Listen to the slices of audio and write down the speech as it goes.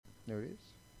There it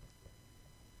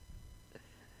is.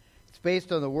 It's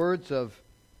based on the words of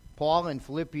Paul in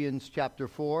Philippians chapter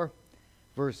 4,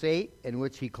 verse 8, in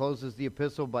which he closes the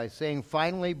epistle by saying,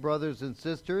 "Finally, brothers and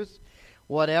sisters,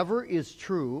 whatever is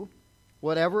true,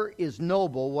 whatever is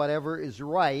noble, whatever is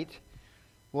right,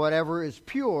 whatever is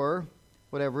pure,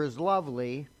 whatever is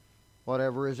lovely,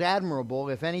 whatever is admirable,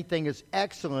 if anything is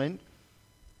excellent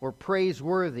or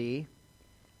praiseworthy,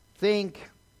 think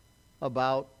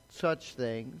about such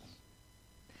things."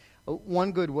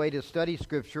 One good way to study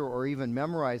Scripture or even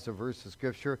memorize a verse of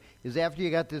Scripture is after you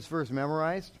got this verse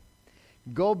memorized,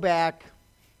 go back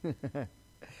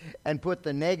and put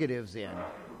the negatives in.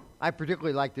 I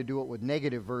particularly like to do it with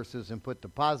negative verses and put the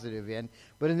positive in,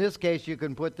 but in this case you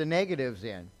can put the negatives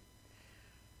in.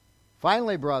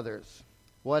 Finally, brothers,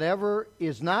 whatever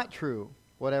is not true,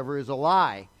 whatever is a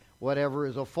lie, whatever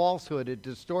is a falsehood, a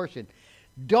distortion,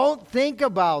 don't think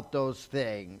about those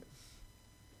things.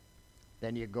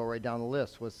 Then you go right down the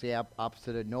list. What's the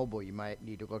opposite of noble? You might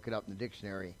need to look it up in the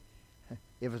dictionary.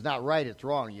 If it's not right, it's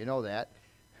wrong. You know that.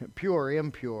 Pure,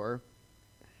 impure.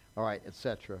 All right,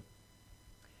 etc.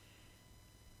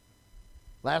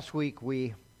 Last week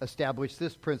we established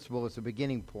this principle as a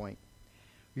beginning point.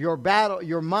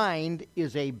 Your mind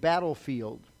is a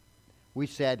battlefield. We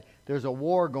said there's a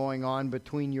war going on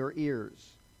between your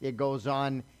ears. It goes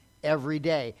on every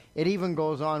day. It even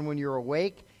goes on when you're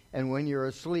awake and when you're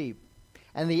asleep.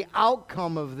 And the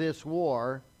outcome of this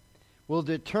war will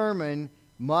determine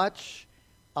much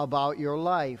about your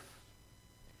life.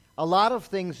 A lot of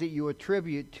things that you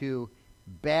attribute to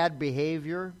bad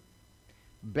behavior,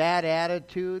 bad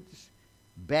attitudes,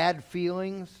 bad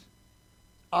feelings,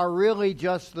 are really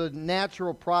just the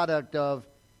natural product of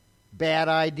bad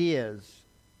ideas,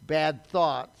 bad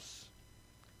thoughts,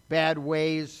 bad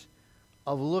ways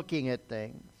of looking at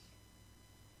things.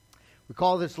 We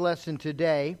call this lesson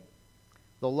today,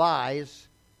 the lies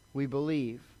we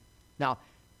believe. Now,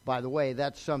 by the way,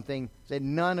 that's something that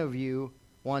none of you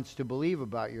wants to believe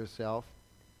about yourself,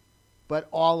 but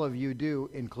all of you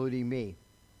do, including me.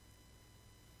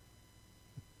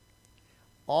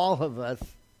 All of us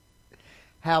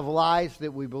have lies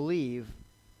that we believe,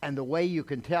 and the way you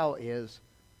can tell is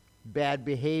bad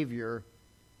behavior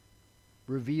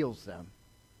reveals them.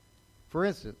 For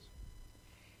instance,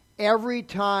 every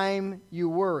time you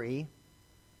worry,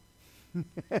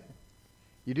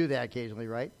 you do that occasionally,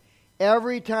 right?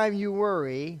 Every time you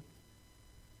worry,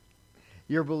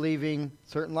 you're believing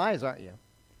certain lies, aren't you?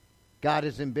 God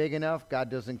isn't big enough. God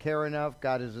doesn't care enough.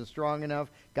 God isn't strong enough.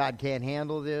 God can't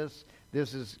handle this.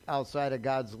 This is outside of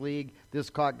God's league. This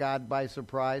caught God by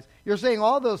surprise. You're saying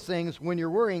all those things when you're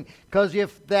worrying, because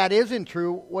if that isn't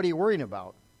true, what are you worrying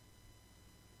about?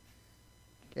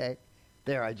 Okay?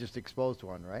 There, I just exposed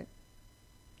one, right?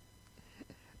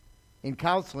 In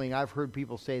counseling, I've heard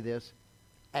people say this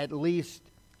at least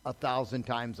 1,000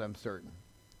 times, I'm certain.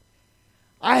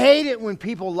 I hate it when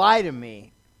people lie to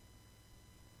me.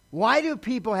 Why do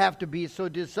people have to be so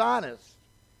dishonest?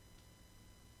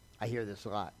 I hear this a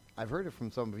lot. I've heard it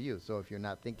from some of you, so if you're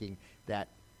not thinking that,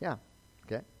 yeah,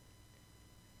 okay.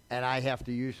 And I have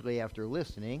to usually, after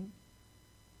listening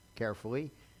carefully,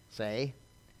 say,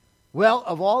 well,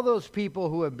 of all those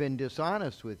people who have been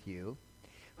dishonest with you,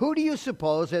 who do you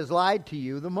suppose has lied to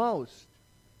you the most?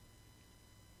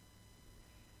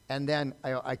 And then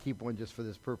I keep one just for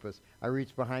this purpose. I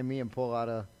reach behind me and pull out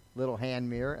a little hand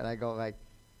mirror, and I go like,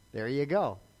 there you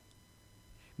go.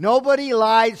 Nobody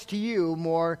lies to you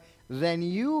more than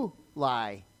you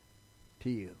lie to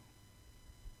you.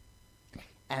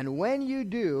 And when you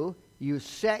do, you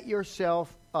set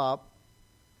yourself up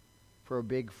for a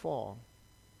big fall.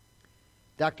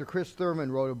 Dr. Chris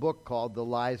Thurman wrote a book called The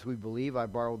Lies We Believe. I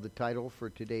borrowed the title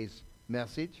for today's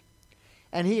message.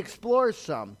 And he explores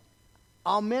some.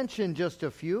 I'll mention just a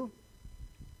few.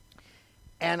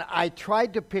 And I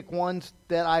tried to pick ones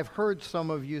that I've heard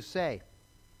some of you say.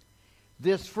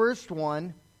 This first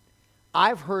one,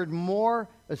 I've heard more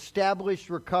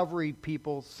established recovery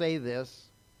people say this.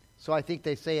 So I think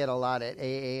they say it a lot at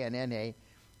AA and NA.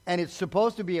 And it's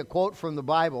supposed to be a quote from the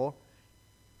Bible.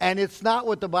 And it's not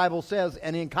what the Bible says,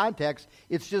 and in context,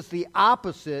 it's just the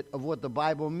opposite of what the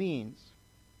Bible means.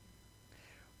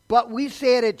 But we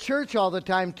say it at church all the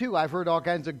time, too. I've heard all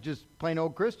kinds of just plain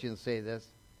old Christians say this.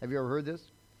 Have you ever heard this?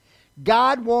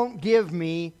 God won't give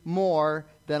me more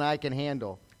than I can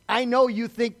handle. I know you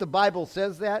think the Bible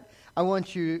says that. I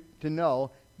want you to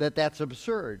know that that's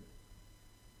absurd.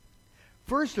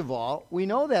 First of all, we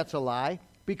know that's a lie,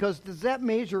 because does that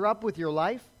measure up with your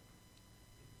life?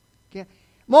 Okay.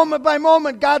 Moment by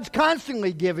moment, God's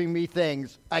constantly giving me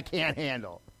things I can't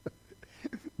handle.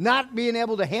 Not being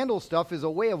able to handle stuff is a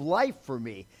way of life for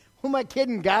me. Who am I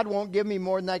kidding? God won't give me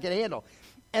more than I can handle.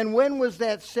 And when was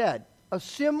that said? A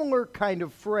similar kind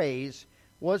of phrase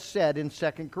was said in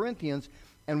 2 Corinthians.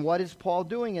 And what is Paul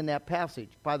doing in that passage?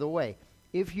 By the way,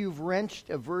 if you've wrenched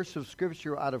a verse of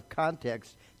Scripture out of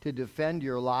context to defend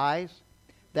your lies,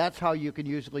 that's how you can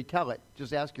usually tell it.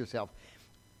 Just ask yourself,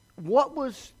 what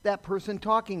was that person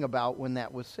talking about when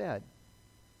that was said?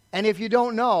 And if you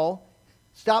don't know,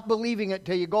 stop believing it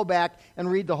till you go back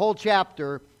and read the whole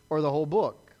chapter or the whole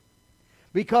book.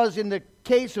 Because in the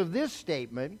case of this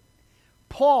statement,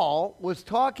 Paul was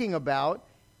talking about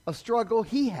a struggle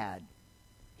he had.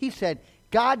 He said,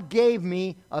 God gave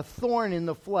me a thorn in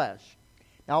the flesh.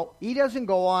 Now, he doesn't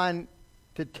go on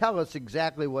to tell us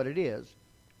exactly what it is,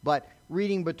 but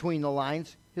reading between the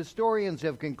lines, historians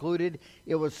have concluded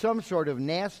it was some sort of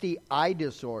nasty eye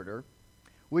disorder,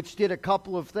 which did a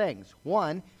couple of things.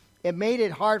 One, it made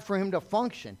it hard for him to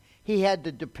function. He had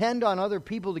to depend on other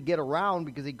people to get around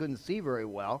because he couldn't see very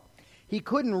well. He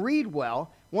couldn't read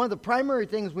well. One of the primary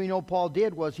things we know Paul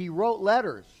did was he wrote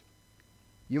letters.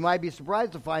 You might be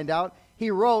surprised to find out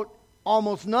he wrote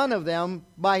almost none of them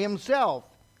by himself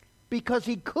because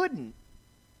he couldn't.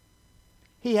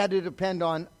 He had to depend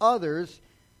on others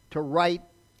to write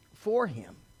for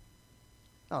him.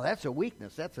 Now, that's a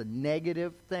weakness. That's a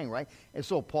negative thing, right? And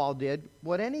so Paul did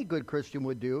what any good Christian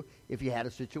would do if he had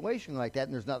a situation like that,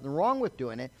 and there's nothing wrong with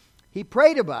doing it. He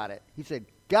prayed about it. He said,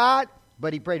 God,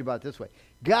 but he prayed about it this way,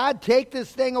 God, take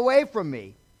this thing away from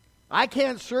me. I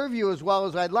can't serve you as well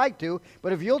as I'd like to,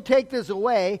 but if you'll take this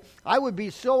away, I would be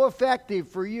so effective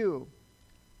for you.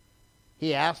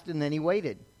 He asked, and then he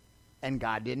waited, and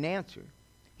God didn't answer.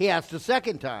 He asked a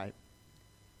second time.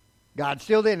 God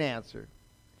still didn't answer.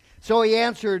 So he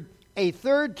answered a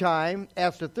third time,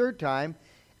 asked a third time,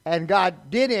 and God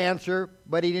did answer,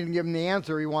 but he didn't give him the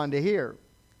answer he wanted to hear.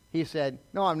 He said,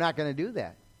 no, I'm not going to do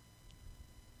that.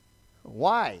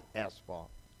 Why? Asked Paul.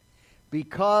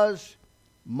 Because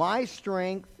my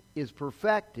strength is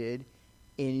perfected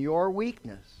in your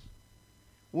weakness.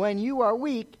 When you are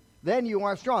weak, then you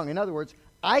are strong. In other words,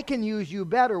 I can use you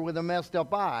better with a messed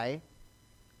up eye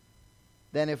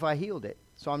than if I healed it.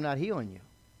 So I'm not healing you.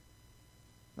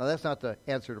 Now, that's not the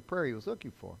answer to prayer he was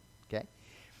looking for. Okay?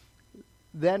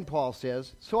 Then Paul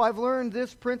says, so I've learned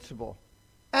this principle.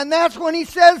 And that's when he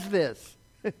says this,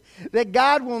 that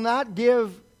God will not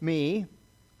give me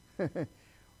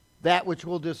that which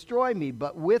will destroy me,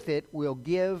 but with it will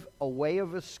give a way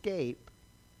of escape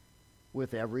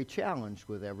with every challenge,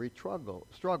 with every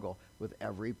struggle, with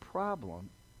every problem.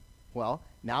 Well,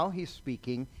 now he's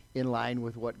speaking in line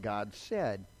with what God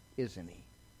said, isn't he?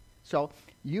 So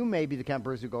you may be the kind of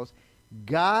person who goes,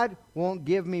 God won't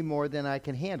give me more than I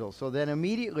can handle. So then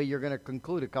immediately you're going to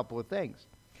conclude a couple of things.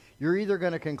 You're either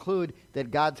going to conclude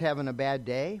that God's having a bad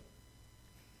day,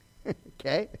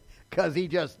 okay, because he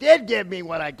just did give me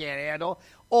what I can't handle,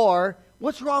 or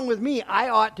what's wrong with me? I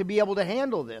ought to be able to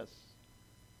handle this.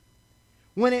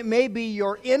 When it may be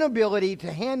your inability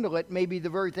to handle it may be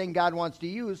the very thing God wants to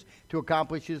use to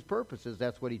accomplish his purposes.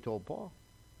 That's what he told Paul.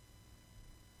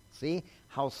 See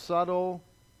how subtle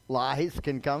lies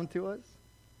can come to us?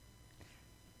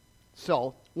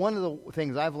 So, one of the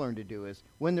things I've learned to do is,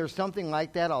 when there's something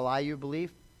like that, a lie you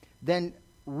believe, then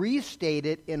restate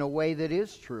it in a way that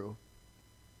is true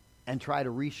and try to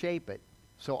reshape it.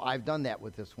 So I've done that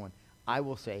with this one. I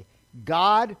will say,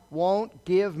 God won't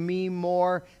give me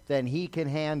more than he can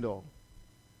handle.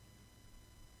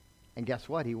 And guess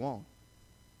what? He won't.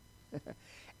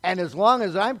 And as long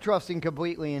as I'm trusting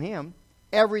completely in him,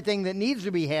 everything that needs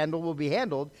to be handled will be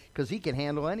handled because he can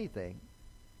handle anything.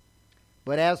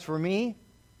 But as for me,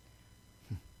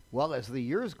 well, as the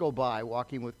years go by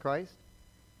walking with Christ,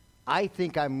 I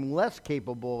think I'm less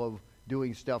capable of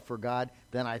doing stuff for God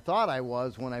than I thought I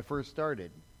was when I first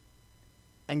started.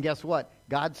 And guess what?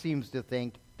 God seems to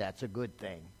think that's a good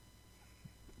thing.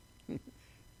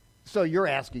 So you're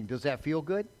asking, does that feel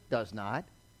good? Does not.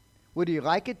 Would you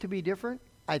like it to be different?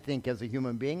 I think as a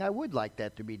human being, I would like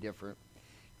that to be different.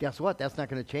 Guess what? That's not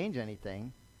going to change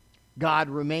anything. God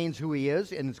remains who he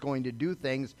is and is going to do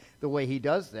things the way he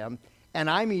does them. And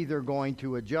I'm either going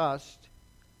to adjust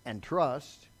and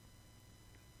trust,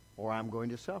 or I'm going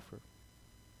to suffer.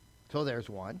 So there's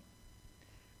one.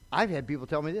 I've had people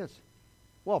tell me this.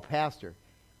 Well, Pastor,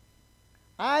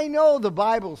 I know the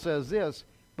Bible says this,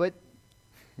 but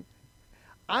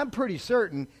I'm pretty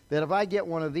certain that if I get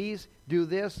one of these, do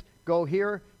this, go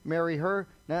here, marry her,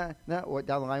 down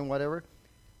the line, whatever,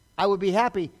 I would be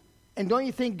happy. And don't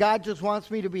you think God just wants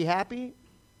me to be happy?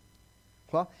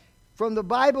 Well, from the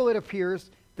Bible it appears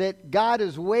that God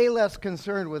is way less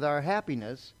concerned with our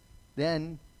happiness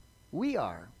than We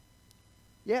are.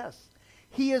 Yes.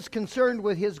 He is concerned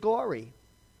with his glory.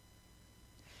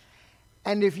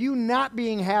 And if you not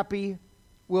being happy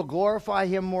will glorify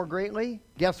him more greatly,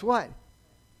 guess what?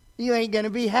 You ain't going to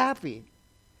be happy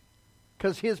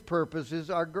because his purposes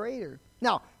are greater.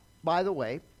 Now, by the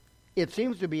way, it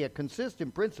seems to be a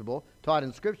consistent principle taught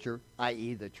in Scripture,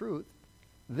 i.e. the truth,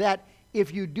 that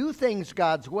if you do things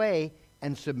God's way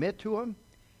and submit to him,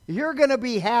 you're going to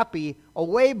be happy a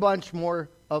way bunch more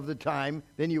of the time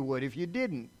than you would if you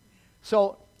didn't.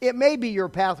 So it may be your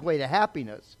pathway to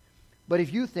happiness, but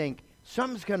if you think,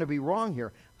 something's going to be wrong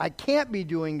here, I can't be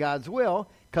doing God's will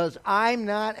because I'm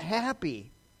not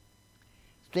happy.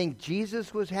 Think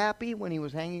Jesus was happy when he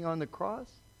was hanging on the cross?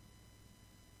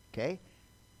 Okay.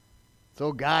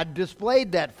 So God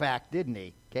displayed that fact, didn't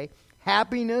he? Okay.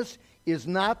 Happiness is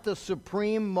not the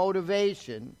supreme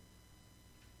motivation,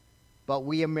 but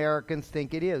we Americans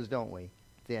think it is, don't we?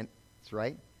 That's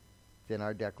right. It's in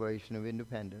our Declaration of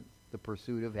Independence, the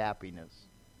pursuit of happiness.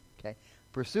 Okay.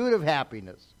 Pursuit of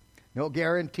happiness. No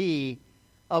guarantee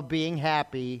of being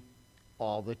happy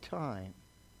all the time.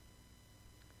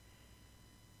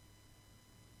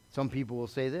 Some people will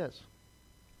say this: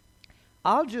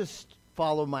 I'll just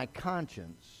follow my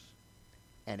conscience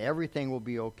and everything will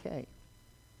be okay.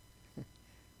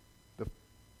 The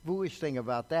foolish thing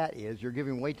about that is you're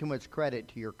giving way too much credit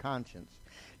to your conscience.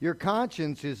 Your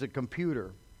conscience is a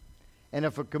computer. And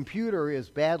if a computer is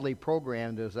badly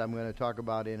programmed, as I'm going to talk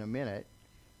about in a minute,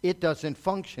 it doesn't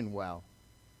function well.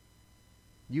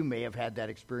 You may have had that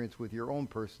experience with your own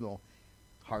personal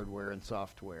hardware and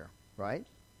software, right?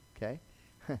 Okay?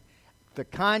 The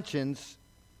conscience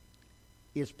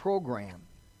is programmed.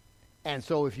 And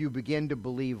so if you begin to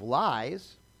believe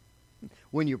lies,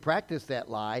 when you practice that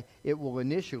lie, it will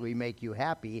initially make you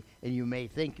happy, and you may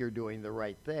think you're doing the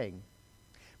right thing.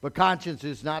 But conscience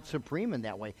is not supreme in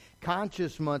that way.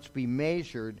 Conscience must be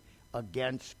measured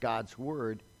against God's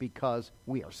word because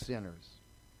we are sinners.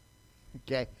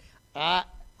 Okay?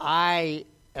 I,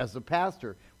 as a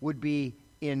pastor, would be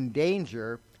in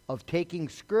danger of taking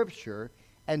Scripture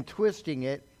and twisting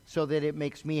it so that it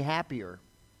makes me happier.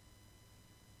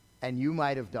 And you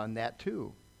might have done that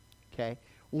too. Okay?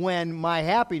 When my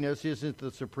happiness isn't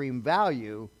the supreme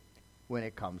value when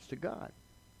it comes to God.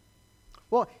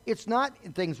 Well, it's not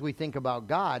things we think about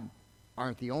God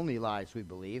aren't the only lies we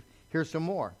believe. Here's some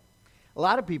more. A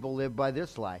lot of people live by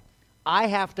this lie. I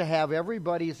have to have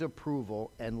everybody's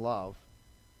approval and love.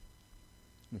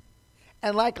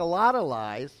 And like a lot of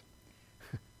lies,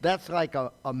 that's like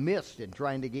a mist in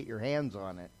trying to get your hands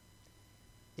on it.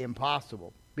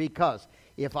 Impossible. Because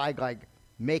if I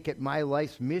make it my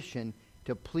life's mission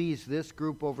to please this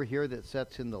group over here that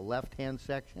sits in the left-hand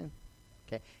section,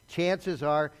 okay, chances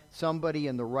are somebody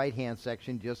in the right-hand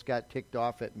section just got ticked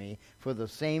off at me for the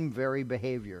same very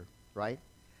behavior, right?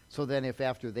 So then if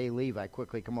after they leave, I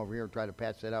quickly come over here and try to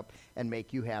patch that up and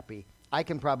make you happy, I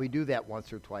can probably do that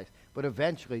once or twice. But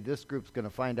eventually this group's going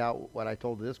to find out what I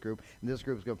told this group, and this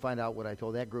group's going to find out what I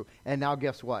told that group. And now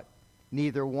guess what?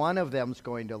 Neither one of them's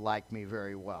going to like me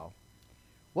very well.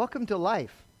 Welcome to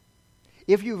life.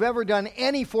 If you've ever done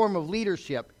any form of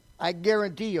leadership, I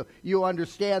guarantee you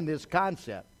understand this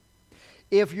concept.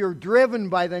 If you're driven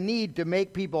by the need to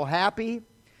make people happy,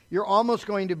 you're almost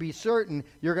going to be certain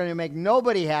you're going to make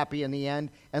nobody happy in the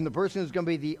end, and the person who's going to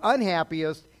be the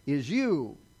unhappiest is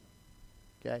you.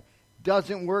 Okay?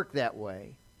 Doesn't work that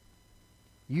way.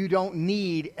 You don't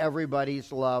need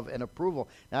everybody's love and approval.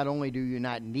 Not only do you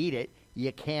not need it,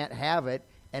 you can't have it,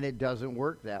 and it doesn't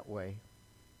work that way.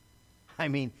 I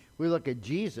mean, we look at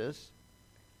Jesus.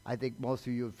 I think most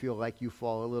of you would feel like you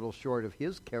fall a little short of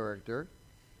his character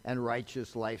and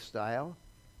righteous lifestyle.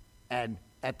 And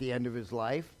at the end of his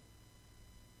life,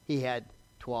 he had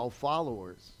 12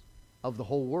 followers of the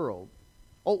whole world.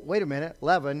 Oh, wait a minute,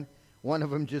 11. One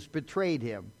of them just betrayed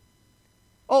him.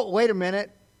 Oh, wait a minute,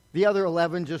 the other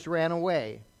 11 just ran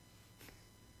away.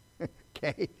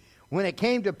 Okay? When it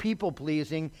came to people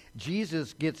pleasing,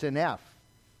 Jesus gets an F.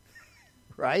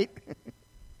 Right?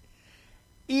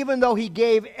 Even though he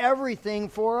gave everything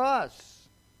for us.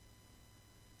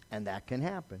 And that can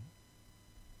happen.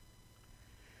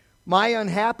 My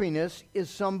unhappiness is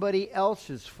somebody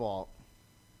else's fault.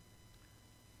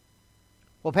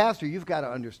 Well, Pastor, you've got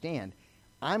to understand,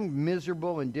 I'm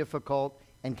miserable and difficult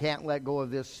and can't let go of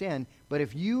this sin, but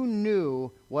if you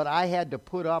knew what I had to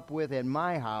put up with in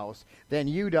my house, then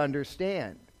you'd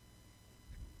understand.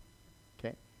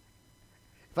 Okay?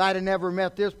 If I'd have never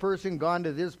met this person, gone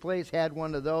to this place, had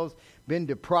one of those, been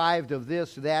deprived of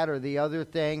this, that, or the other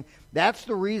thing, that's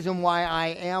the reason why I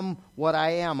am what I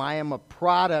am. I am a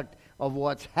product of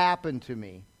what's happened to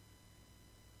me.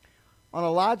 On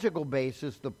a logical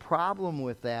basis, the problem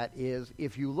with that is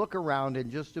if you look around and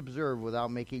just observe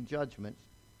without making judgments,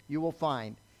 you will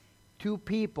find two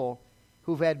people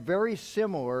who've had very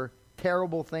similar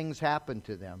terrible things happen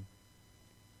to them.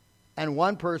 And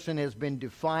one person has been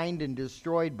defined and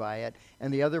destroyed by it,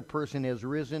 and the other person has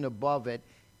risen above it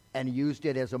and used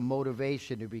it as a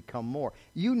motivation to become more.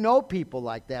 You know people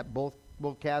like that, both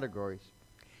categories.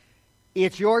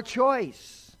 It's your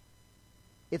choice.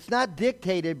 It's not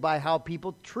dictated by how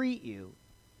people treat you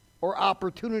or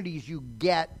opportunities you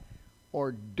get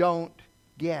or don't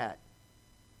get.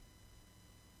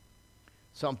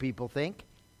 Some people think,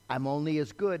 I'm only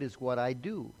as good as what I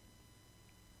do.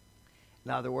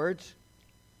 In other words,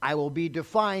 I will be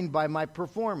defined by my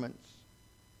performance.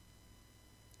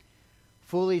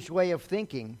 Foolish way of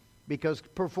thinking, because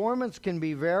performance can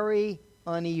be very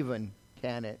uneven,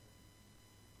 can it?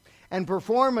 And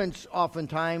performance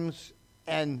oftentimes,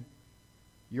 and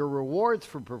your rewards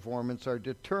for performance are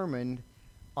determined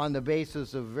on the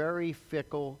basis of very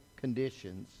fickle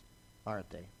conditions, aren't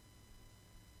they?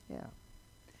 Yeah.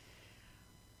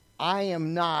 I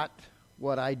am not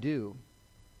what I do.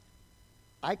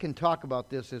 I can talk about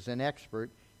this as an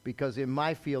expert because in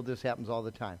my field this happens all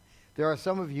the time. There are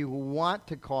some of you who want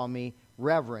to call me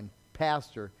reverend,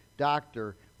 pastor,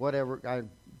 doctor, whatever.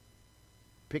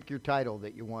 Pick your title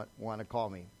that you want to call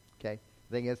me. Okay?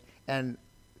 The thing is, and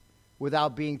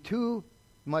without being too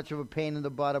much of a pain in the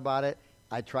butt about it,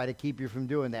 I try to keep you from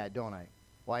doing that, don't I?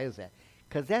 Why is that?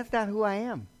 Because that's not who I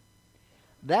am.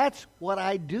 That's what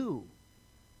I do.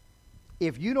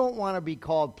 If you don't want to be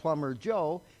called Plumber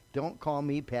Joe, don't call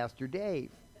me Pastor Dave.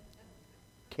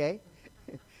 Okay?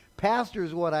 Pastor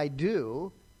is what I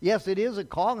do. Yes, it is a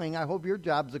calling. I hope your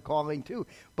job's a calling too.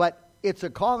 But it's a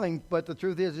calling, but the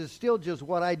truth is, it's still just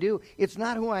what I do. It's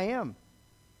not who I am.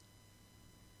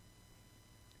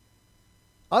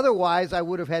 Otherwise, I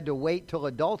would have had to wait till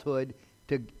adulthood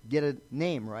to get a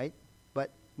name, right?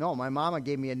 But no, my mama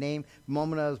gave me a name the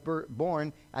moment I was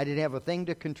born. I didn't have a thing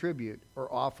to contribute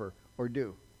or offer or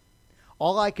do.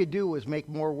 All I could do was make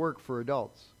more work for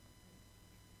adults.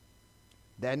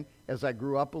 Then, as I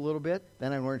grew up a little bit,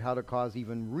 then I learned how to cause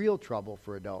even real trouble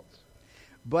for adults.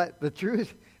 But the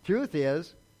truth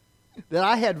is that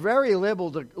I had very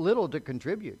little to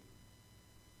contribute.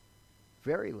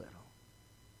 Very little.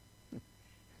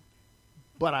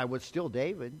 But I was still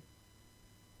David.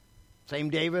 Same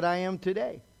David I am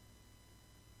today.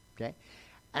 Okay?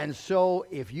 And so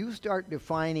if you start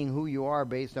defining who you are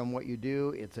based on what you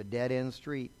do, it's a dead-end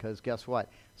street. Because guess what?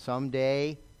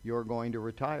 Someday you're going to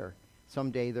retire.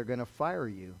 Someday they're going to fire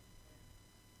you.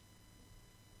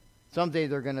 Someday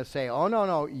they're going to say, oh,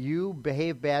 no, you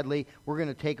behave badly. We're going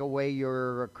to take away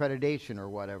your accreditation or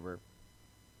whatever.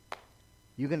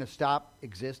 You going to stop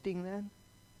existing then?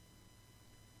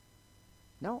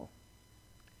 No.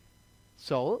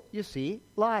 So, you see,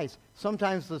 lies.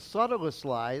 Sometimes the subtlest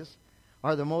lies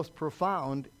are the most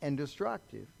profound and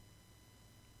destructive.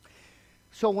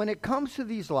 So when it comes to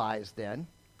these lies then,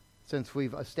 since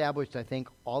we've established, I think,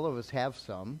 all of us have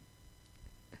some,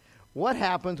 what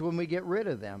happens when we get rid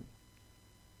of them?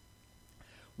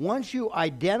 Once you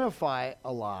identify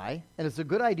a lie, and it's a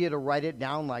good idea to write it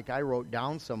down like I wrote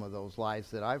down some of those lies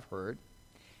that I've heard,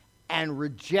 and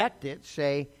reject it,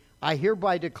 say, I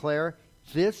hereby declare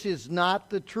this is not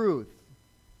the truth.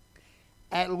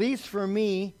 At least for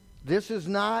me, this is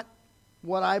not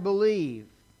what I believe.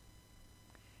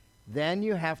 Then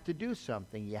you have to do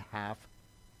something. You have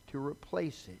to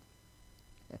replace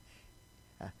it.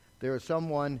 There was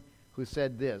someone who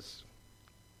said this.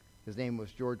 His name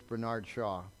was George Bernard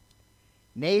Shaw.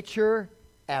 Nature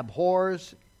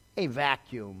abhors a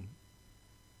vacuum,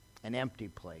 an empty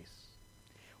place.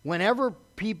 Whenever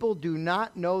people do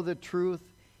not know the truth,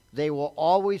 they will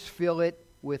always fill it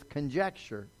with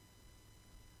conjecture.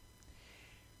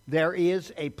 There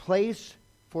is a place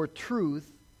for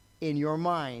truth in your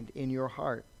mind, in your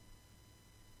heart.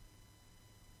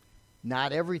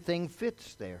 Not everything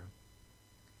fits there.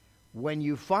 When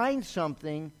you find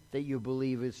something that you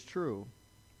believe is true,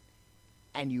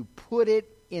 and you put it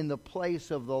in the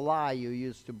place of the lie you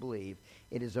used to believe,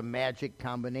 it is a magic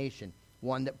combination,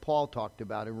 one that Paul talked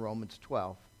about in Romans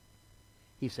 12.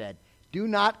 He said, do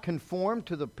not conform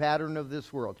to the pattern of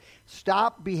this world.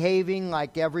 Stop behaving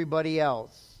like everybody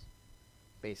else.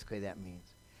 Basically that means.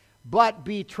 But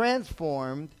be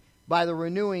transformed by the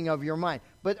renewing of your mind.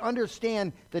 But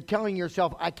understand that telling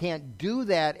yourself, I can't do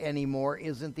that anymore,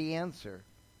 isn't the answer.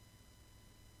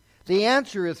 The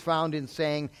answer is found in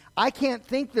saying, I can't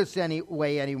think this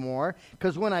way anymore,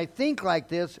 because when I think like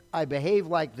this, I behave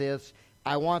like this.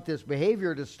 I want this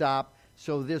behavior to stop,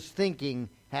 so this thinking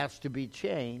has to be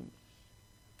changed.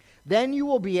 Then you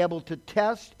will be able to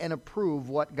test and approve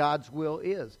what God's will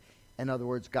is. In other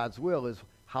words, God's will is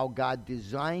how God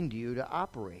designed you to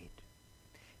operate.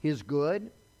 His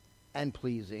good and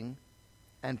pleasing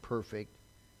and perfect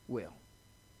will.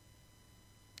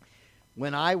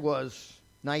 When I was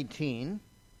 19,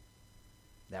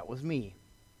 that was me.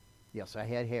 Yes, I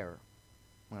had hair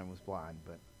when I was blonde,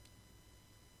 but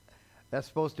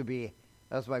that's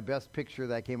my best picture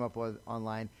that I came up with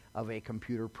online of a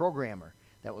computer programmer.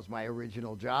 That was my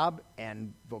original job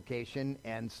and vocation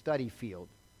and study field.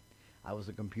 I was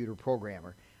a computer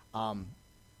programmer. I'm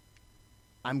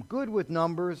good with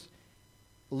numbers,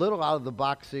 a little out of the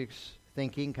box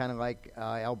thinking, kind of like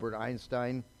Albert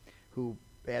Einstein, who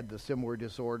had the similar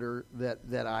disorder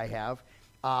that I have.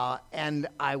 And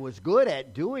I was good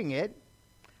at doing it.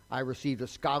 I received a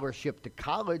scholarship to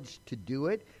college to do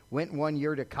it, went 1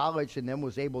 year to college, and then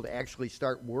was able to actually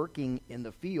start working in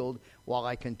the field while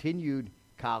I continued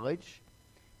college.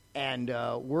 And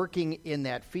working in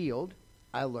that field,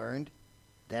 I learned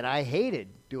that I hated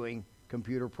doing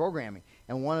computer programming.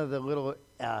 And one of the little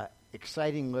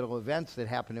exciting little events that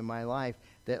happened in my life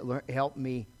that helped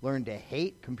me learn to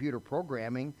hate computer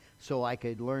programming so I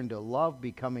could learn to love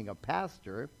becoming a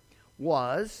pastor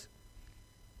was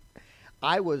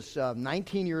I was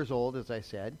 19 years old, as I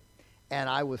said, and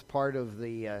I was part of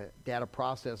the data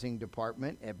processing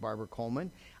department at Barbara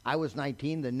Coleman. I was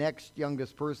 19. The next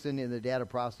youngest person in the data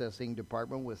processing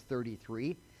department was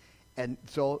 33. And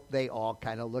so they all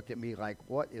kind of looked at me like,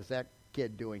 what is that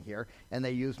kid doing here? And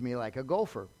they used me like a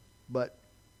gopher. But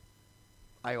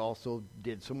I also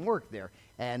did some work there.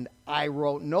 And I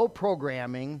wrote no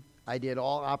programming. I did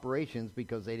all operations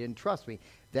because they didn't trust me.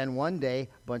 Then one day, a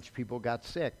bunch of people got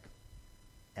sick.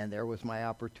 And there was my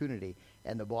opportunity.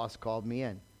 And the boss called me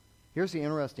in. Here's the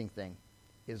interesting thing,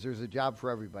 is there's a job for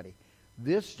everybody.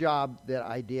 This job that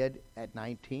I did at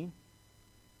 19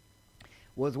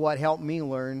 was what helped me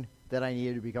learn that I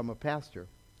needed to become a pastor.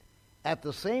 At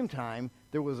the same time,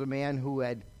 there was a man who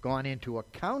had gone into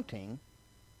accounting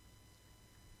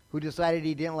who decided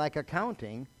he didn't like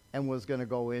accounting and was going to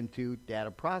go into data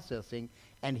processing,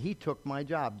 and he took my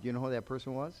job. Do you know who that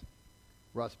person was?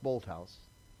 Russ Bolthouse.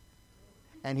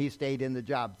 And he stayed in the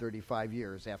job 35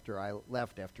 years after I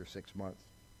left after 6 months.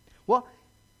 Well,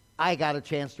 I got a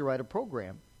chance to write a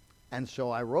program, and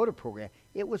so I wrote a program.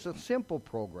 It was a simple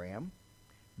program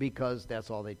because that's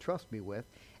all they trust me with,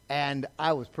 and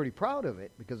I was pretty proud of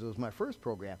it because it was my first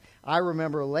program. I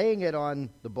remember laying it on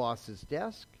the boss's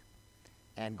desk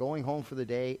and going home for the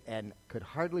day and could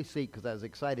hardly sleep because I was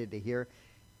excited to hear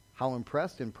how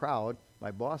impressed and proud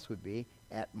my boss would be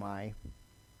at my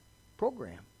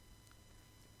program.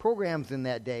 Programs in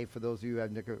that day, for those of you who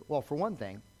haven't, well, for one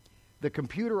thing, the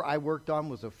computer I worked on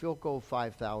was a Philco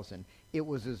 5000. It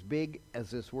was as big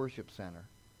as this worship center.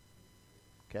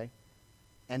 Okay?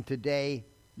 And today,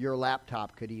 your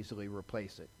laptop could easily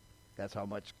replace it. That's how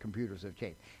much computers have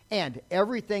changed. And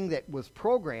everything that was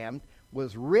programmed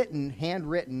was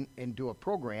handwritten into a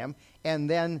program, and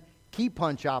then key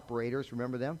punch operators,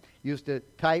 remember them, used to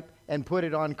type and put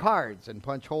it on cards and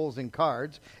punch holes in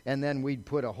cards, and then we'd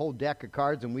put a whole deck of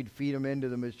cards and we'd feed them into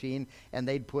the machine, and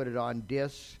they'd put it on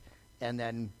discs, and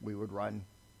then we would run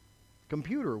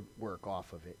computer work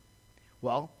off of it.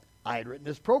 Well, I had written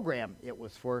this program. It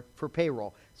was for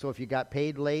payroll. So if you got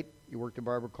paid late, you worked at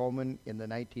Barbara Coleman in the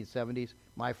 1970s,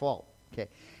 my fault. Okay.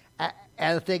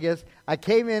 And the thing is, I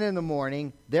came in the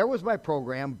morning, there was my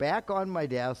program back on my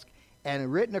desk,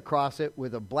 and written across it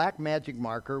with a black magic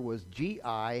marker was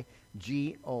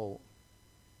G-I-G-O.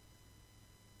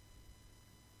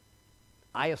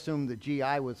 I assumed the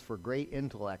G-I was for great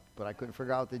intellect, but I couldn't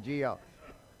figure out the G-O.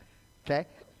 Okay?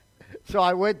 So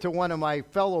I went to one of my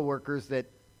fellow workers that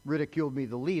ridiculed me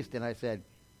the least, and I said,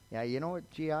 yeah, you know what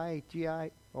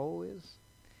G-I-O is?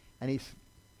 And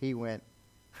he went,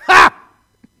 ha!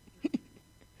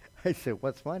 I said,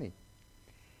 what's funny?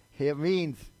 It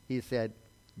means, he said,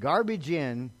 garbage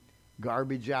in,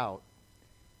 garbage out.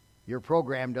 Your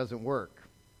program doesn't work.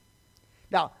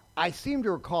 Now, I seem to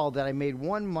recall that I made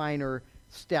one minor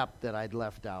step that I'd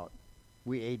left out.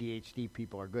 We ADHD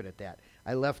people are good at that.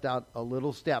 I left out a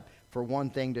little step for one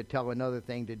thing to tell another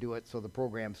thing to do it, so the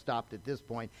program stopped at this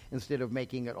point instead of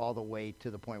making it all the way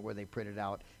to the point where they printed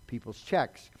out people's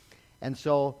checks. And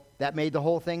so that made the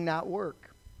whole thing not work.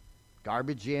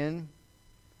 Garbage in,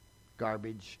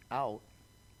 garbage out.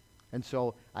 And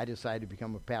so I decided to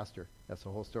become a pastor. That's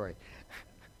the whole story.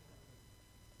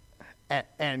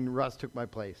 And Russ took my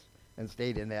place and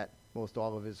stayed in that most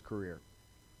all of his career.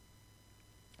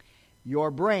 Your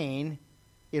brain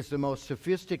is the most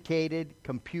sophisticated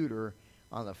computer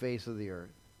on the face of the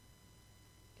earth.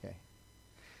 Okay.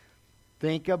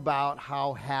 Think about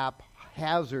how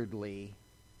haphazardly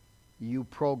you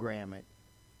program it.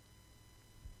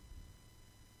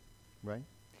 Right?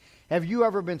 Have you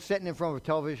ever been sitting in front of a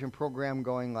television program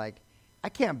going like, I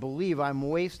can't believe I'm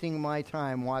wasting my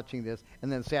time watching this,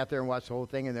 and then sat there and watched the whole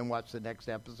thing and then watched the next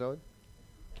episode?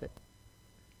 Okay.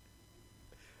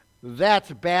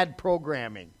 That's bad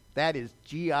programming. That is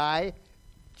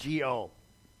G-I-G-O.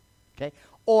 Okay?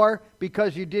 Or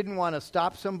because you didn't want to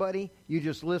stop somebody, you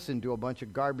just listened to a bunch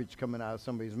of garbage coming out of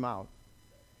somebody's mouth.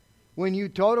 When you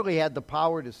totally had the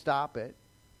power to stop it.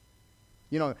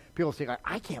 You know, people say,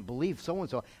 I can't believe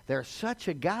so-and-so. They're such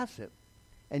a gossip.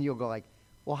 And you'll go like,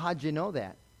 well, how'd you know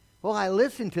that? Well, I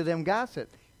listened to them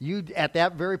gossip. You, at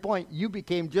that very point, you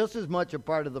became just as much a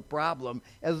part of the problem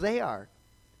as they are.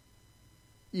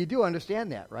 You do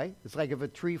understand that, right? It's like if a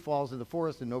tree falls in the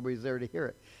forest and nobody's there to hear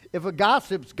it. If a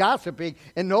gossip's gossiping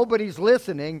and nobody's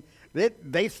listening,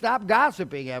 they stop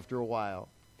gossiping after a while.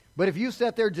 But if you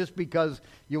sit there just because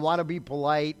you want to be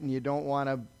polite and you don't want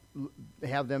to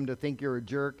have them to think you're a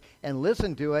jerk and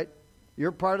listen to it,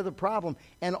 you're part of the problem.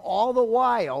 And all the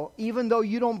while, even though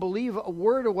you don't believe a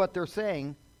word of what they're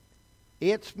saying,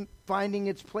 it's finding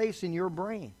its place in your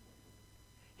brain.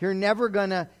 You're never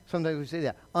going to, sometimes we say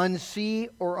that, unsee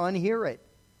or unhear it.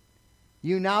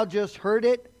 You now just heard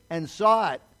it and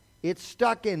saw it. It's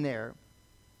stuck in there.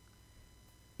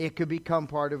 It could become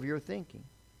part of your thinking.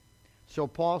 So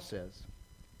Paul says,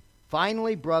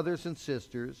 finally, brothers and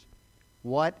sisters,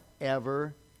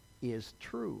 whatever is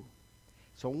true.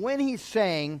 So when he's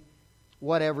saying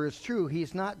whatever is true,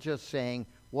 he's not just saying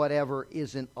whatever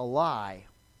isn't a lie.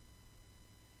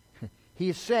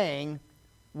 He's saying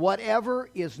whatever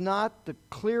is not the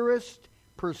clearest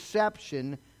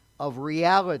perception of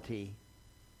reality,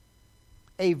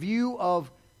 a view of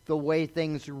the way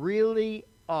things really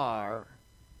are,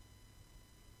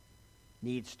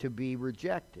 needs to be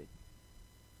rejected.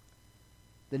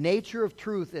 The nature of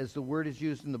truth, as the word is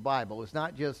used in the Bible, is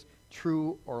not just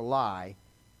true or lie,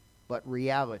 but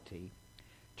reality.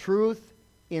 Truth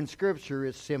in Scripture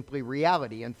is simply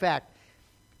reality. In fact,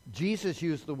 Jesus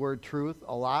used the word truth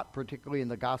a lot, particularly in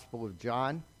the Gospel of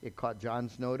John. It caught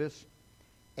John's notice.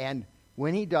 And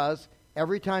when he does,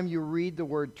 every time you read the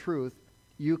word truth,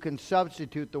 you can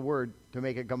substitute the word to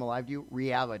make it come alive to you,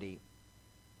 reality.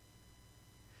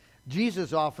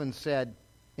 Jesus often said,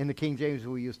 in the King James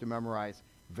we used to memorize,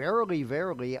 verily,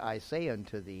 verily, I say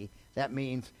unto thee. That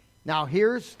means, now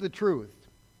here's the truth.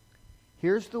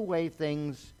 Here's the way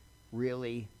things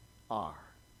really are.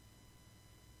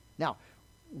 Now,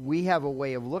 we have a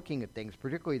way of looking at things,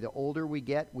 particularly the older we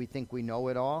get, we think we know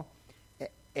it all,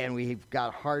 and we've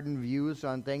got hardened views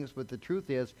on things, but the truth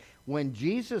is, when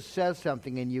Jesus says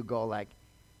something and you go like,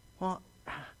 well,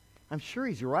 I'm sure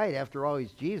he's right, after all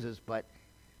he's Jesus, but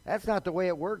that's not the way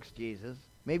it works, Jesus.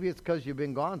 Maybe it's because you've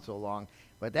been gone so long,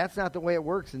 but that's not the way it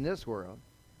works in this world.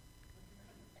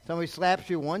 Somebody slaps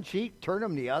you one cheek, turn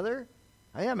them the other?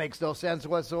 That makes no sense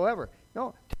whatsoever.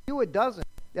 No, to you it doesn't.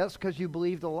 That's because you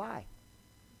believe the lie.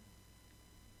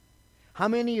 How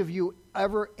many of you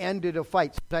ever ended a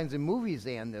fight? Sometimes in movies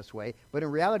they end this way, but in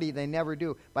reality they never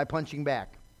do, by punching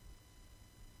back.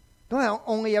 Well,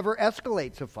 only ever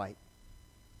escalates a fight.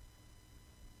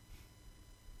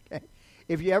 Okay?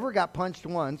 If you ever got punched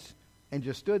once and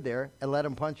just stood there and let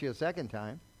them punch you a second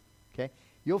time, okay,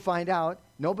 you'll find out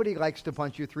nobody likes to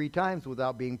punch you 3 times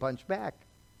without being punched back.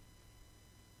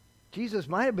 Jesus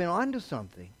might have been onto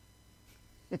something.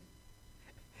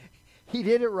 He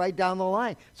did it right down the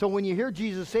line. So when you hear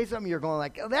Jesus say something, you're going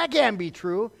like, oh, that can't be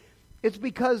true. It's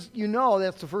because you know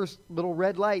that's the first little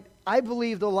red light. I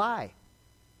believe the lie.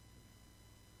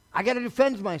 I got to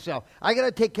defend myself. I got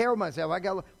to take care of myself.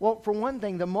 Well, for one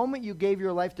thing, the moment you gave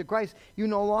your life to Christ, you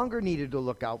no longer needed to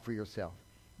look out for yourself.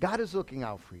 God is looking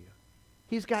out for you.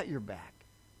 He's got your back.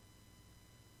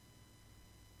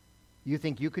 You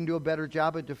think you can do a better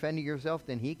job at defending yourself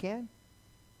than he can?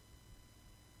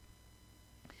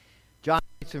 John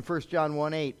writes in 1 John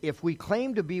 1:8, if we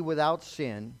claim to be without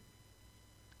sin,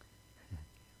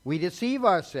 we deceive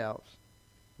ourselves.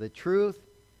 The truth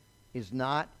is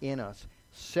not in us.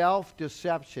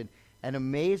 Self-deception, an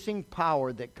amazing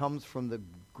power that comes from the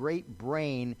great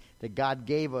brain that God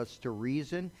gave us to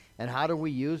reason. And how do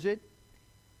we use it?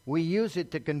 We use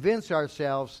it to convince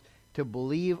ourselves to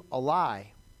believe a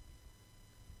lie.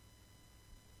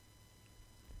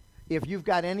 If you've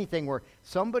got anything where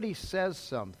somebody says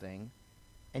something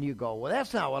and you go, well,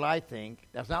 that's not what I think.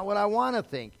 That's not what I want to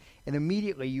think. And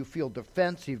immediately you feel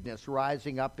defensiveness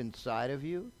rising up inside of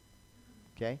you.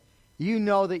 Okay? You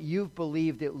know that you've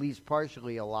believed at least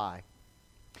partially a lie.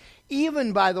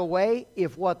 Even, by the way,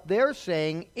 if what they're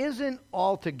saying isn't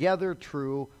altogether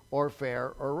true or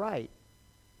fair or right.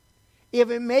 If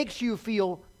it makes you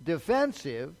feel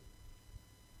defensive,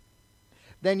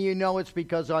 then you know it's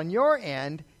because on your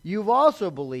end, you've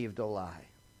also believed a lie.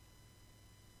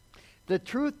 The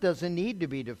truth doesn't need to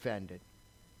be defended.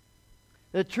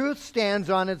 The truth stands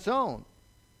on its own.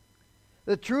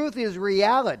 The truth is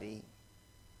reality.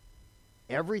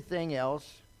 Everything else,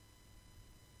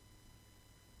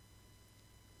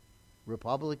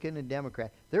 Republican and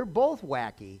Democrat, they're both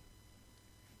wacky.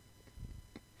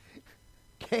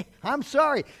 Okay, I'm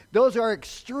sorry. Those are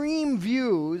extreme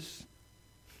views,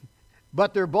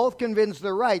 but they're both convinced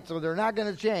they're right, so they're not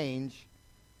going to change.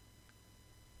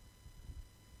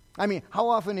 I mean, how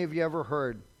often have you ever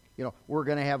heard, we're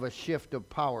going to have a shift of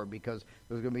power because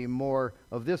there's going to be more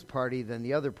of this party than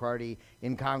the other party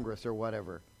in Congress or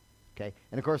whatever? Okay,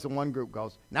 and of course the one group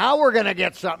goes, now we're going to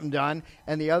get something done,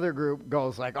 and the other group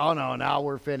goes like, oh no, now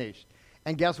we're finished.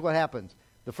 And guess what happens?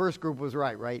 The first group was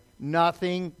right?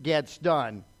 Nothing gets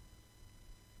done.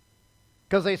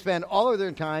 Because they spend all of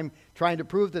their time trying to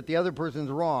prove that the other person's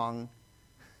wrong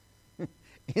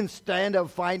instead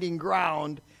of finding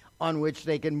ground on which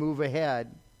they can move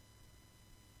ahead.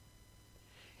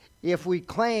 If we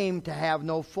claim to have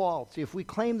no faults, if we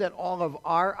claim that all of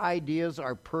our ideas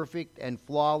are perfect and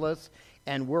flawless,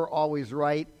 and we're always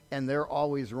right and they're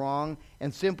always wrong,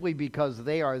 and simply because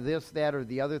they are this, that, or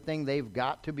the other thing, they've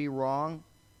got to be wrong,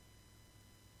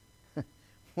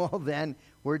 well then,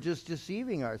 we're just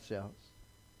deceiving ourselves.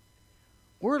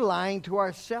 We're lying to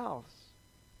ourselves.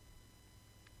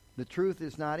 The truth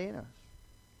is not in us.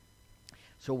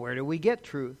 So where do we get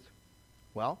truth?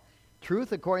 Well,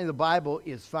 truth, according to the Bible,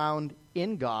 is found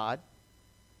in God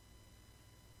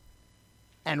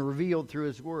and revealed through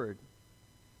His Word.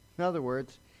 In other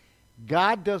words,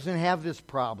 God doesn't have this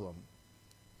problem.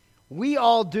 We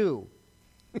all do.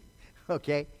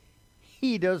 Okay?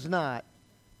 He does not.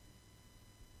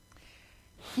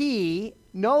 He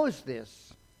knows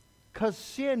this because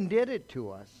sin did it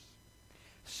to us.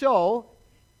 So,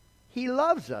 He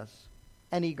loves us.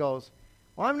 And He goes,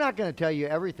 well, I'm not going to tell you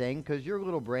everything because your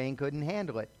little brain couldn't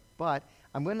handle it. But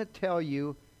I'm going to tell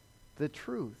you the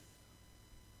truth.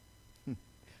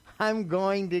 I'm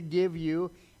going to give you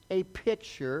a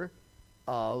picture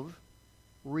of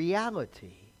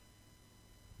reality.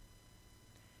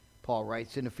 Paul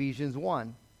writes in Ephesians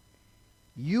 1,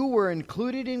 you were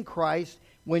included in Christ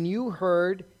when you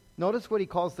heard, notice what he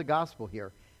calls the gospel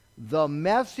here, the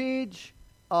message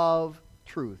of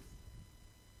truth.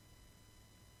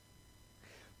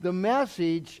 The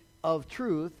message of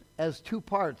truth has two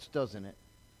parts, doesn't it?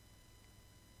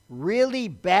 Really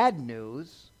bad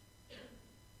news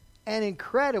and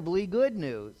incredibly good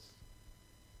news.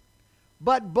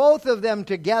 But both of them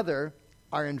together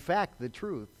are in fact the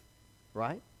truth,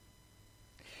 right?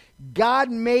 God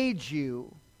made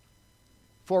you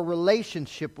for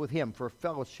relationship with Him, for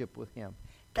fellowship with Him.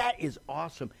 That is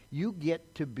awesome. You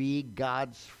get to be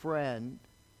God's friend.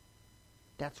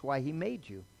 That's why He made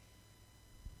you.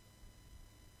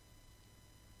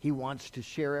 He wants to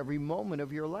share every moment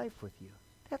of your life with you.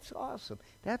 That's awesome.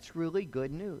 That's really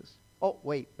good news. Oh,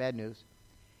 wait, bad news.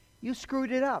 You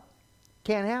screwed it up.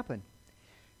 Can't happen.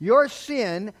 Your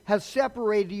sin has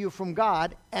separated you from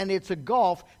God, and it's a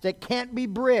gulf that can't be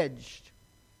bridged.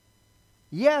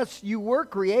 Yes, you were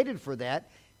created for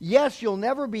that. Yes, you'll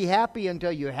never be happy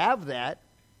until you have that.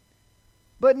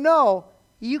 But no,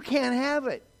 you can't have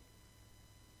it.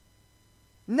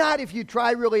 Not if you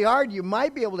try really hard, you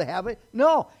might be able to have it.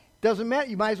 No, doesn't matter.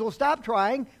 You might as well stop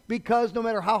trying because no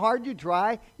matter how hard you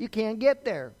try, you can't get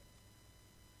there.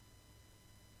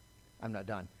 I'm not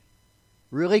done.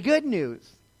 Really good news.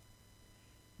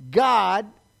 God,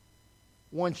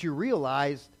 once you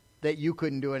realized that you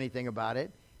couldn't do anything about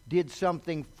it, did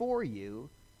something for you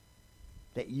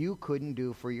that you couldn't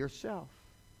do for yourself.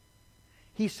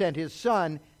 He sent His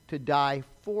Son to die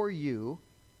for you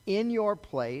in your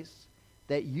place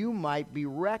that you might be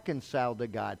reconciled to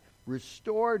God,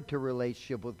 restored to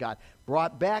relationship with God,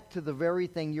 brought back to the very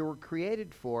thing you were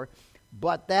created for.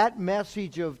 But that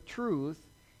message of truth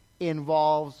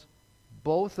involves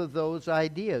both of those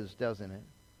ideas, doesn't it?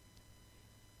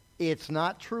 It's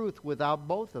not truth without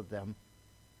both of them.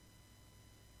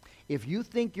 If you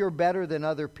think you're better than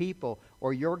other people,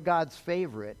 or you're God's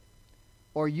favorite,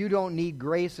 or you don't need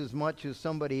grace as much as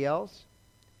somebody else,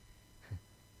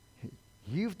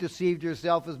 you've deceived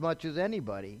yourself as much as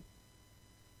anybody.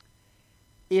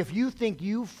 If you think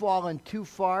you've fallen too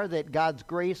far that God's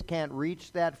grace can't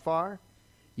reach that far,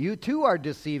 you too are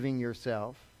deceiving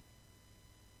yourself.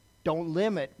 Don't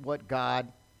limit what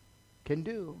God can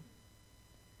do.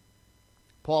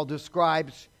 Paul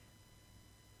describes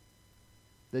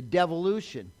the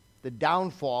devolution, the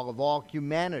downfall of all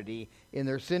humanity in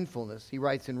their sinfulness. He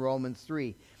writes in Romans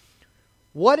 3,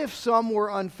 what if some were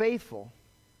unfaithful?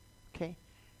 Okay.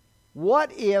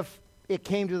 What if it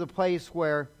came to the place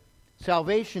where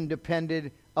salvation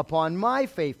depended upon my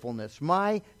faithfulness,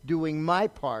 my doing my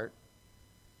part?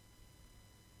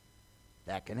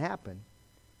 That can happen.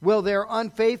 Will their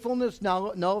unfaithfulness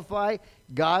nullify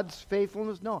God's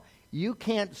faithfulness? No. You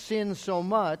can't sin so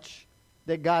much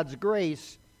that God's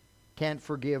grace can't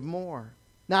forgive more.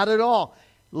 Not at all.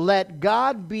 Let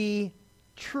God be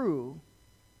true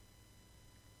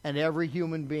and every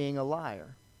human being a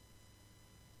liar.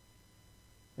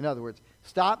 In other words,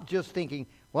 stop just thinking,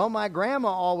 well, my grandma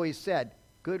always said,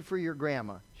 good for your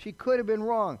grandma. She could have been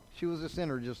wrong. She was a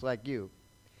sinner just like you.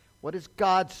 What does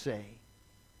God say?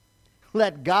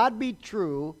 Let God be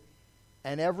true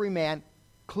and every man,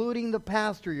 including the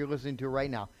pastor you're listening to right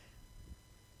now.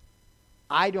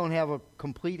 I don't have a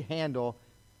complete handle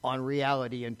on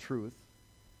reality and truth.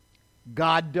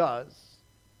 God does.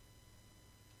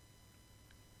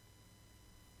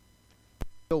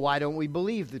 So why don't we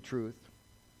believe the truth?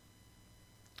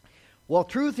 Well,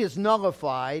 truth is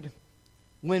nullified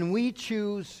when we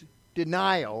choose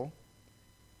denial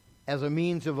as a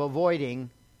means of avoiding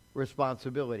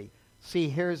responsibility. See,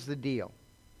 here's the deal.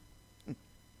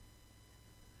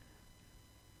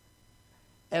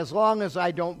 As long as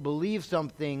I don't believe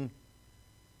something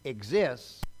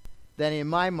exists, then in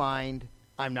my mind,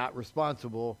 I'm not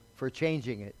responsible for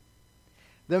changing it.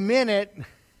 The minute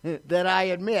that I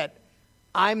admit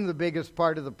I'm the biggest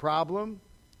part of the problem,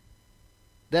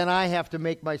 then I have to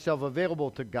make myself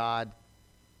available to God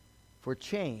for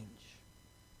change.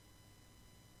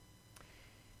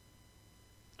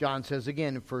 John says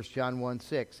again in 1 John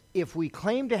 1:6, if we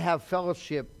claim to have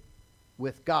fellowship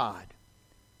with God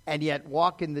and yet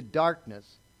walk in the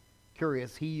darkness,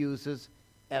 curious, he uses,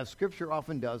 as Scripture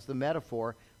often does, the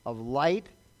metaphor of light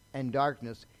and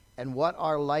darkness. And what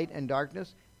are light and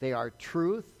darkness? They are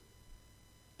truth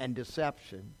and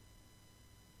deception.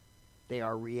 They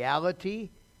are reality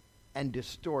and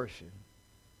distortion.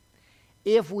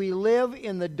 If we live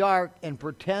in the dark and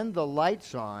pretend the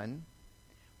light's on,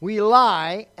 we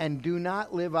lie and do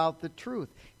not live out the truth.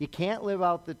 You can't live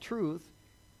out the truth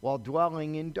while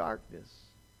dwelling in darkness.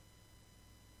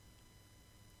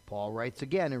 Paul writes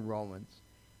again in Romans,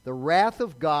 the wrath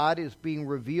of God is being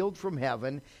revealed from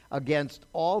heaven against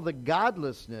all the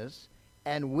godlessness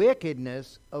and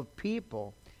wickedness of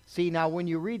people. See, now when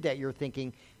you read that, you're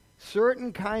thinking,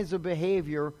 certain kinds of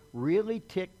behavior really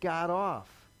tick God off.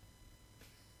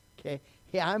 Okay?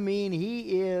 Yeah, I mean,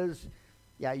 he is,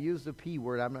 I use the P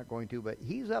word, I'm not going to, but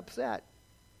he's upset.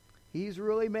 He's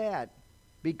really mad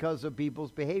because of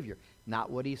people's behavior. Not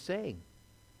what he's saying.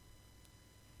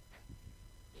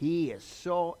 He is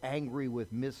so angry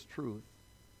with mistruth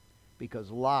because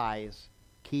lies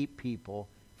keep people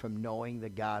from knowing the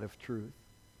God of truth.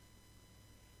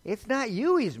 It's not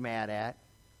you he's mad at.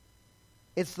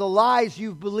 It's the lies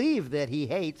you've believed that he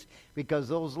hates, because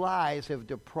those lies have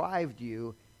deprived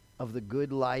you of the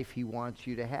good life he wants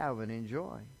you to have and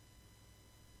enjoy.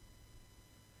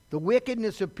 The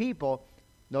wickedness of people,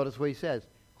 notice what he says,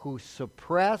 who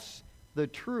suppress the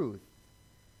truth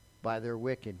by their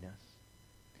wickedness.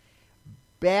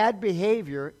 Bad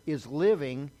behavior is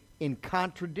living in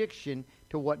contradiction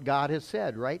to what God has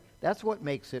said, right? That's what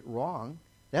makes it wrong.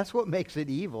 That's what makes it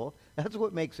evil. That's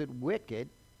what makes it wicked.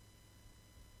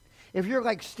 If you're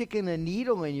like sticking a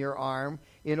needle in your arm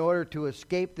in order to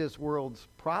escape this world's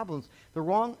problems,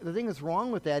 the thing that's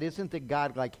wrong with that isn't that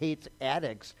God like hates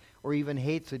addicts or even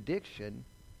hates addiction.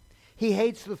 He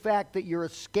hates the fact that you're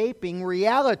escaping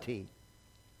reality.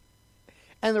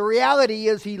 And the reality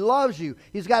is he loves you.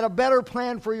 He's got a better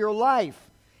plan for your life.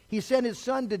 He sent his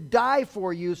son to die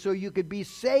for you so you could be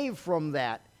saved from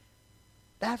that.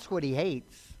 That's what he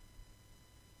hates.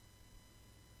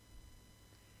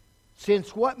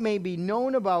 Since what may be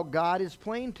known about God is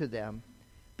plain to them,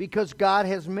 because God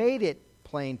has made it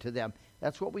plain to them.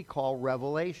 That's what we call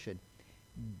revelation.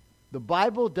 The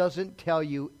Bible doesn't tell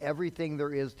you everything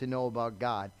there is to know about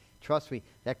God. Trust me,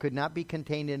 that could not be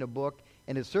contained in a book,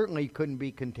 and it certainly couldn't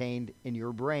be contained in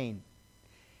your brain.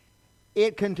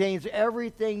 It contains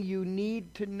everything you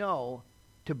need to know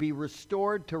to be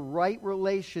restored to right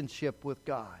relationship with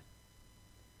God,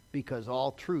 because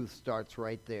all truth starts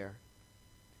right there.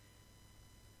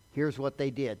 Here's what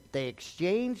they did. They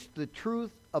exchanged the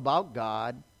truth about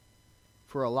God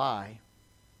for a lie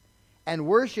and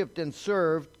worshipped and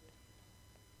served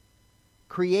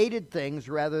created things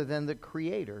rather than the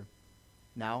Creator.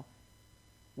 Now,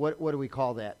 what do we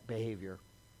call that behavior?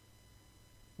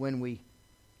 when we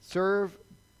serve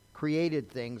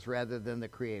created things rather than the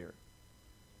Creator.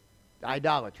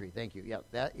 Idolatry, thank you. Yeah,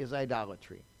 that is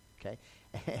idolatry. Okay?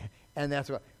 And that's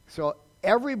what. So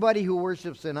everybody who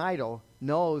worships an idol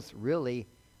knows really,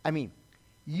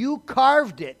 you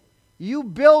carved it. You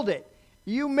built it.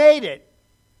 You made it.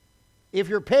 If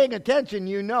you're paying attention,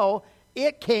 you know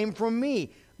it came from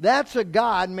me. That's a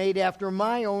God made after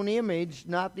my own image,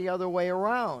 not the other way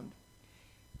around.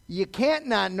 You can't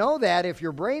not know that if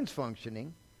your brain's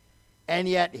functioning, and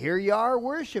yet here you are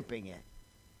worshiping it.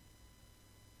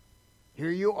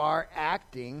 Here you are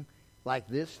acting like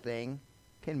this thing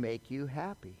can make you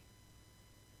happy.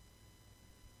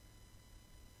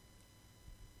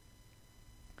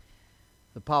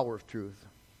 The power of truth.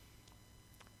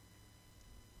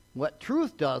 What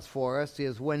truth does for us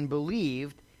is when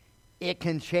believed, it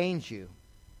can change you.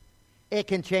 It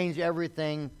can change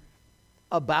everything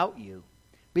about you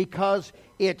because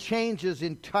it changes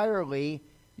entirely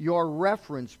your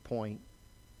reference point.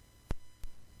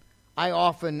 I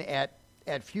often at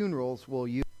funerals will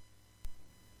use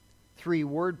 3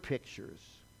 word pictures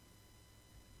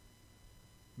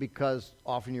because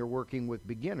often you're working with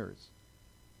beginners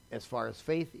as far as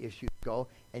faith issues go,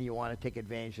 and you want to take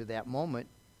advantage of that moment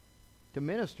to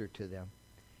minister to them.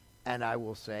 And I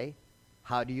will say,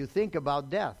 how do you think about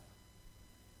death?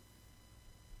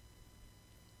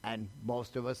 And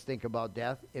most of us think about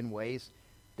death in ways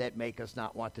that make us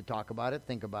not want to talk about it,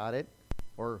 think about it,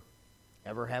 or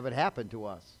ever have it happen to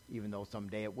us, even though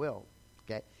someday it will.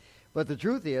 Okay? But the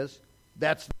truth is,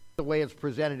 that's the way it's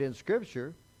presented in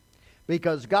Scripture,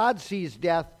 because God sees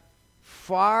death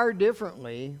far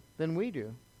differently than we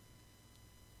do.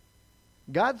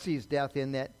 God sees death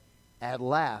in that, at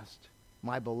last,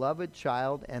 my beloved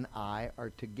child and I are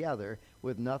together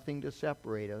with nothing to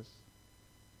separate us.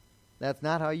 That's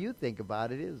not how you think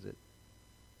about it, is it?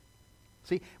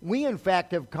 See, we in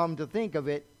fact have come to think of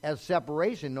it as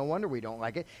separation. No wonder we don't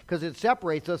like it, because it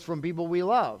separates us from people we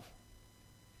love.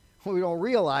 What we don't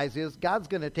realize is God's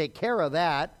going to take care of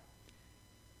that.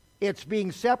 It's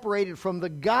being separated from the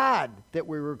God that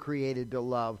we were created to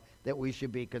love that we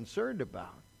should be concerned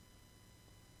about.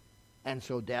 And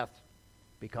so death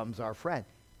becomes our friend.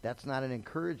 That's not an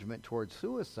encouragement towards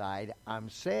suicide. I'm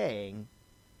saying,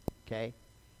 okay,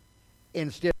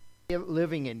 instead of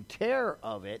living in terror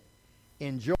of it,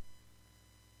 enjoy,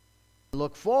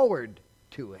 look forward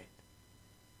to it.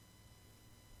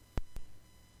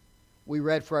 We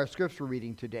read for our scripture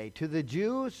reading today, to the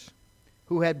Jews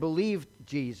who had believed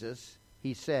Jesus,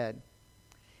 he said,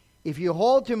 if you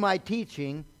hold to my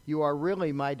teaching, you are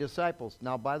really my disciples.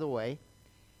 Now, by the way,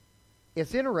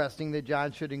 it's interesting that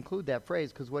John should include that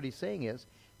phrase, because what he's saying is,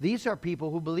 these are people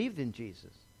who believed in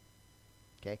Jesus.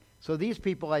 Okay? So these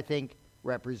people, I think,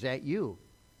 represent you.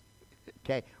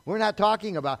 Okay? We're not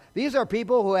talking about, these are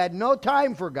people who had no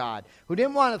time for God, who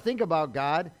didn't want to think about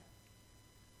God,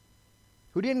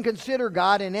 who didn't consider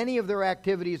God in any of their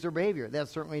activities or behavior. That's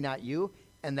certainly not you,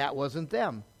 and that wasn't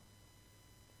them.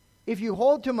 If you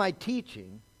hold to my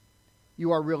teaching,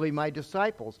 you are really my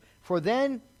disciples. For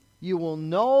then you will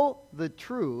know the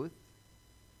truth,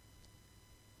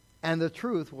 and the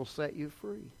truth will set you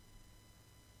free.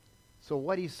 So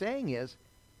what he's saying is,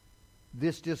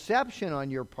 this deception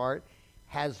on your part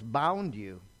has bound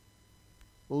you,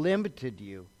 limited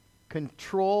you,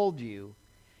 controlled you,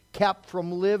 kept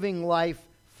from living life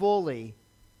fully.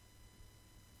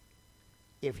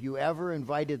 If you ever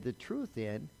invited the truth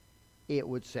in, it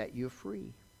would set you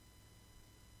free.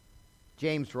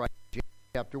 James writes,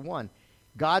 chapter 1,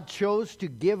 God chose to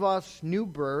give us new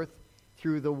birth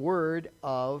through the word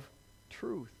of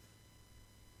truth,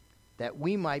 that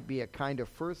we might be a kind of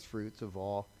first fruits of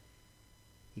all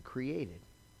he created.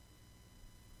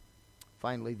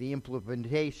 Finally, the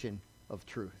implementation of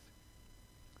truth.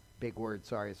 Big word,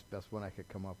 sorry, it's the best one I could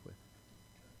come up with.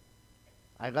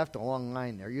 I left a long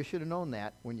line there. You should have known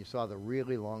that when you saw the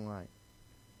really long line.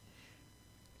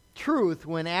 Truth,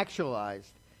 when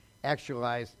actualized, I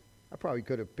probably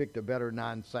could have picked a better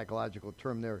non-psychological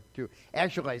term there too.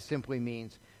 Actualize simply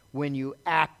means when you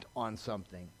act on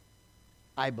something.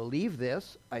 I believe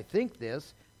this, I think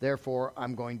this, therefore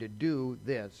I'm going to do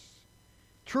this.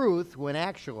 Truth, when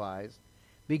actualized,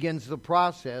 begins the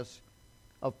process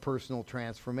of personal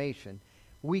transformation.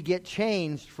 We get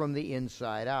changed from the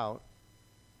inside out.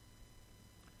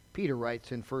 Peter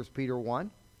writes in 1 Peter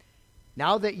 1,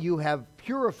 now that you have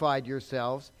purified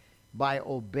yourselves by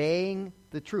obeying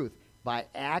the truth, by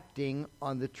acting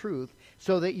on the truth,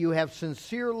 so that you have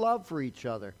sincere love for each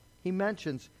other. He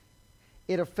mentions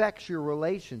it affects your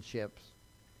relationships.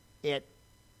 It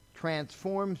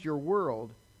transforms your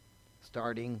world,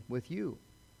 starting with you.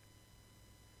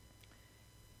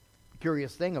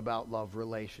 curious thing about love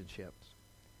relationships.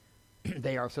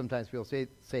 They are, sometimes people say,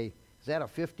 is that a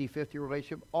 50-50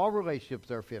 relationship? All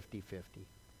relationships are 50-50.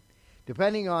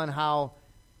 Depending on how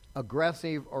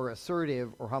aggressive or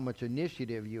assertive or how much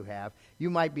initiative you have, you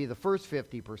might be the first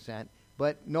 50%,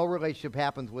 but no relationship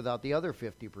happens without the other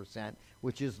 50%,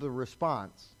 which is the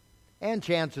response. And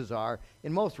chances are,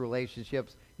 in most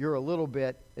relationships, you're a little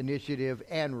bit initiative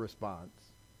and response.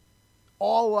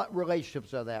 All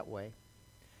relationships are that way.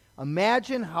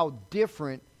 Imagine how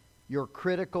different your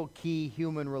critical key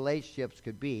human relationships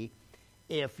could be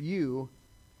if you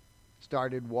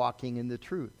started walking in the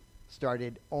truth,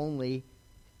 started only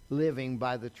living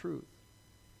by the truth.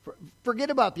 Forget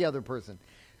about the other person.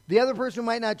 The other person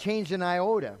might not change an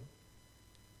iota,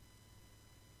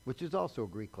 which is also a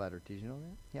Greek letter. Did you know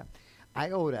that? Yeah.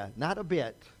 Iota, not a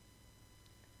bit.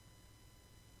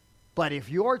 But if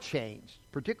you're changed,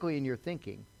 particularly in your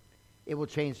thinking, it will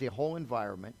change the whole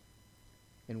environment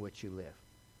in which you live.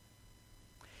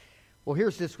 Well,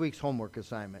 here's this week's homework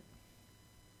assignment.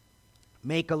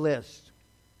 Make a list.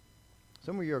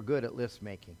 Some of you are good at list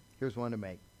making. Here's one to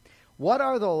make. What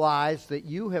are the lies that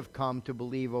you have come to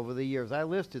believe over the years? I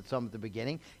listed some at the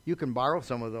beginning. You can borrow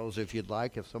some of those if you'd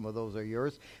like, if some of those are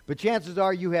yours. But chances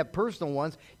are you have personal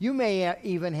ones. You may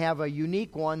even have a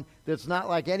unique one that's not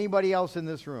like anybody else in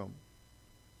this room.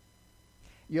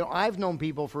 You know, I've known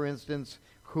people, for instance,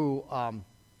 who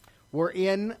were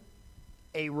in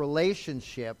a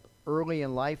relationship early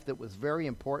in life that was very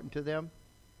important to them,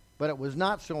 but it was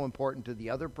not so important to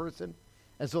the other person,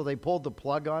 and so they pulled the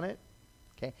plug on it.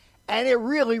 Okay? And it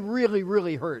really, really,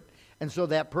 really hurt. And so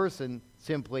that person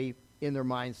simply, in their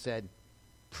mind, said,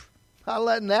 not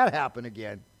letting that happen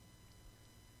again.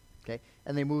 Okay?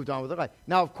 And they moved on with their life.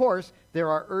 Now, of course, there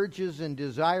are urges and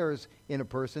desires in a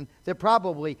person that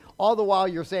probably, all the while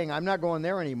you're saying, I'm not going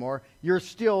there anymore, you're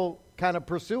still kind of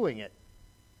pursuing it,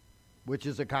 which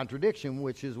is a contradiction,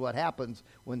 which is what happens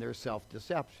when there's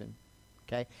self-deception.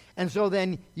 Okay? And so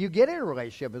then you get in a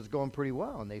relationship, it's going pretty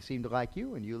well, and they seem to like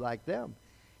you, and you like them.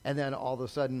 And then all of a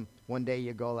sudden, one day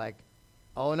you go like,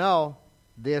 oh no,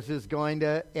 this is going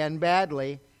to end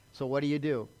badly. So what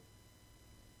do?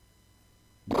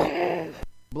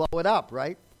 Blow it up,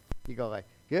 right? You go like,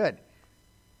 good.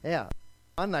 Yeah,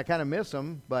 I kind of miss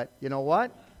them, but you know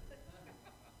what?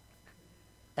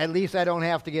 At least I don't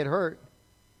have to get hurt.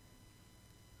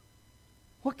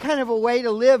 What kind of a way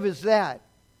to live is that?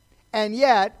 And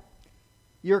yet,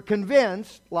 you're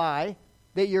convinced, lie,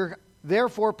 that you're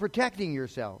therefore protecting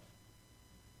yourself.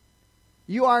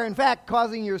 You are, in fact,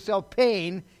 causing yourself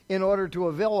pain in order to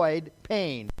avoid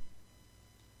pain.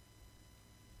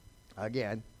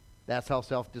 Again, that's how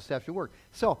self-deception works.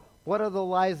 So, what are the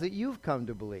lies that you've come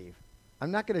to believe? I'm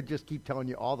not going to just keep telling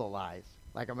you all the lies,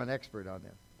 like I'm an expert on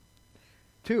this.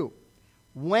 2,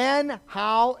 when,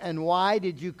 how, and why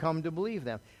did you come to believe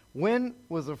them? When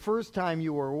was the first time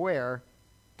you were aware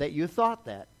that you thought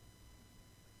that?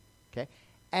 Okay?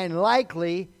 And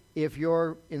likely, if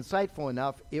you're insightful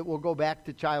enough, it will go back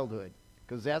to childhood,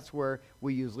 because that's where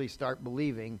we usually start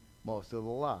believing most of the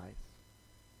lies.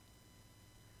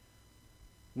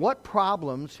 What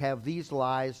problems have these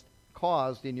lies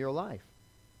caused in your life?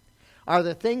 Are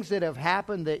there things that have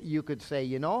happened that you could say,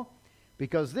 you know,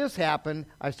 because this happened,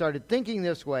 I started thinking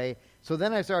this way, so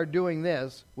then I started doing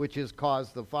this, which has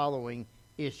caused the following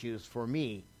issues for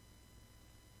me.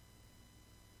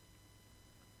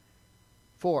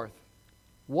 4th,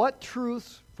 what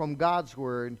truths from God's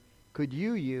Word could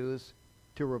you use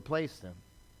to replace them?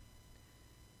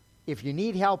 If you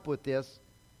need help with this,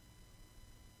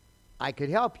 I could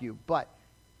help you, but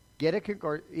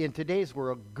in today's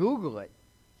world, Google it.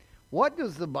 What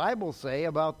does the Bible say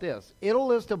about this? It'll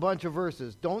list a bunch of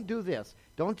verses. Don't do this.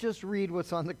 Don't just read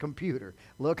what's on the computer.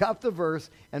 Look up the verse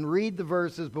and read the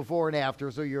verses before and after,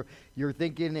 so you're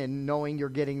thinking and knowing you're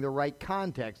getting the right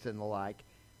context and the like.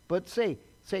 But say,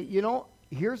 you know,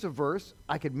 here's a verse.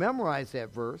 I could memorize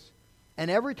that verse,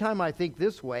 and every time I think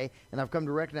this way, and I've come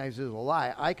to recognize it as a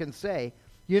lie, I can say,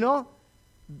 you know,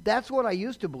 that's what I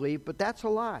used to believe, but that's a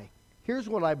lie. Here's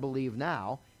what I believe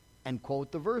now, and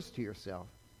quote the verse to yourself.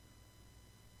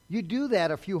 You do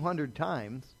that a few hundred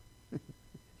times,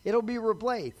 it'll be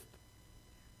replaced.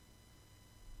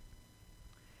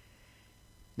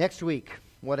 Next week,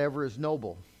 whatever is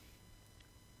noble.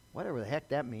 Whatever the heck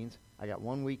that means. I got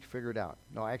 1 week to figure it out.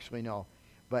 No, actually, no.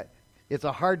 But it's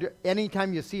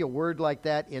anytime you see a word like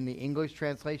that in the English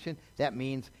translation, that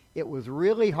means it was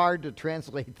really hard to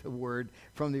translate the word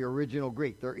from the original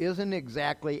Greek. There isn't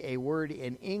exactly a word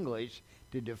in English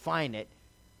to define it,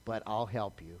 but I'll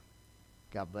help you.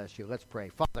 God bless you. Let's pray.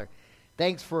 Father,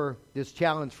 thanks for this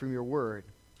challenge from your word.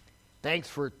 Thanks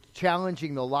for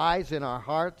challenging the lies in our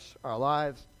hearts, our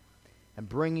lives, and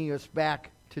bringing us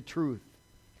back to truth.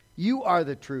 You are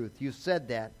the truth. You said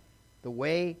that. The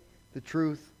way, the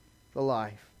truth, the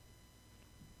life.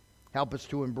 Help us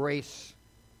to embrace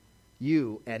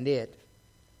you and it,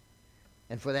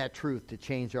 and for that truth to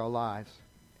change our lives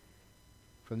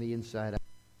from the inside out.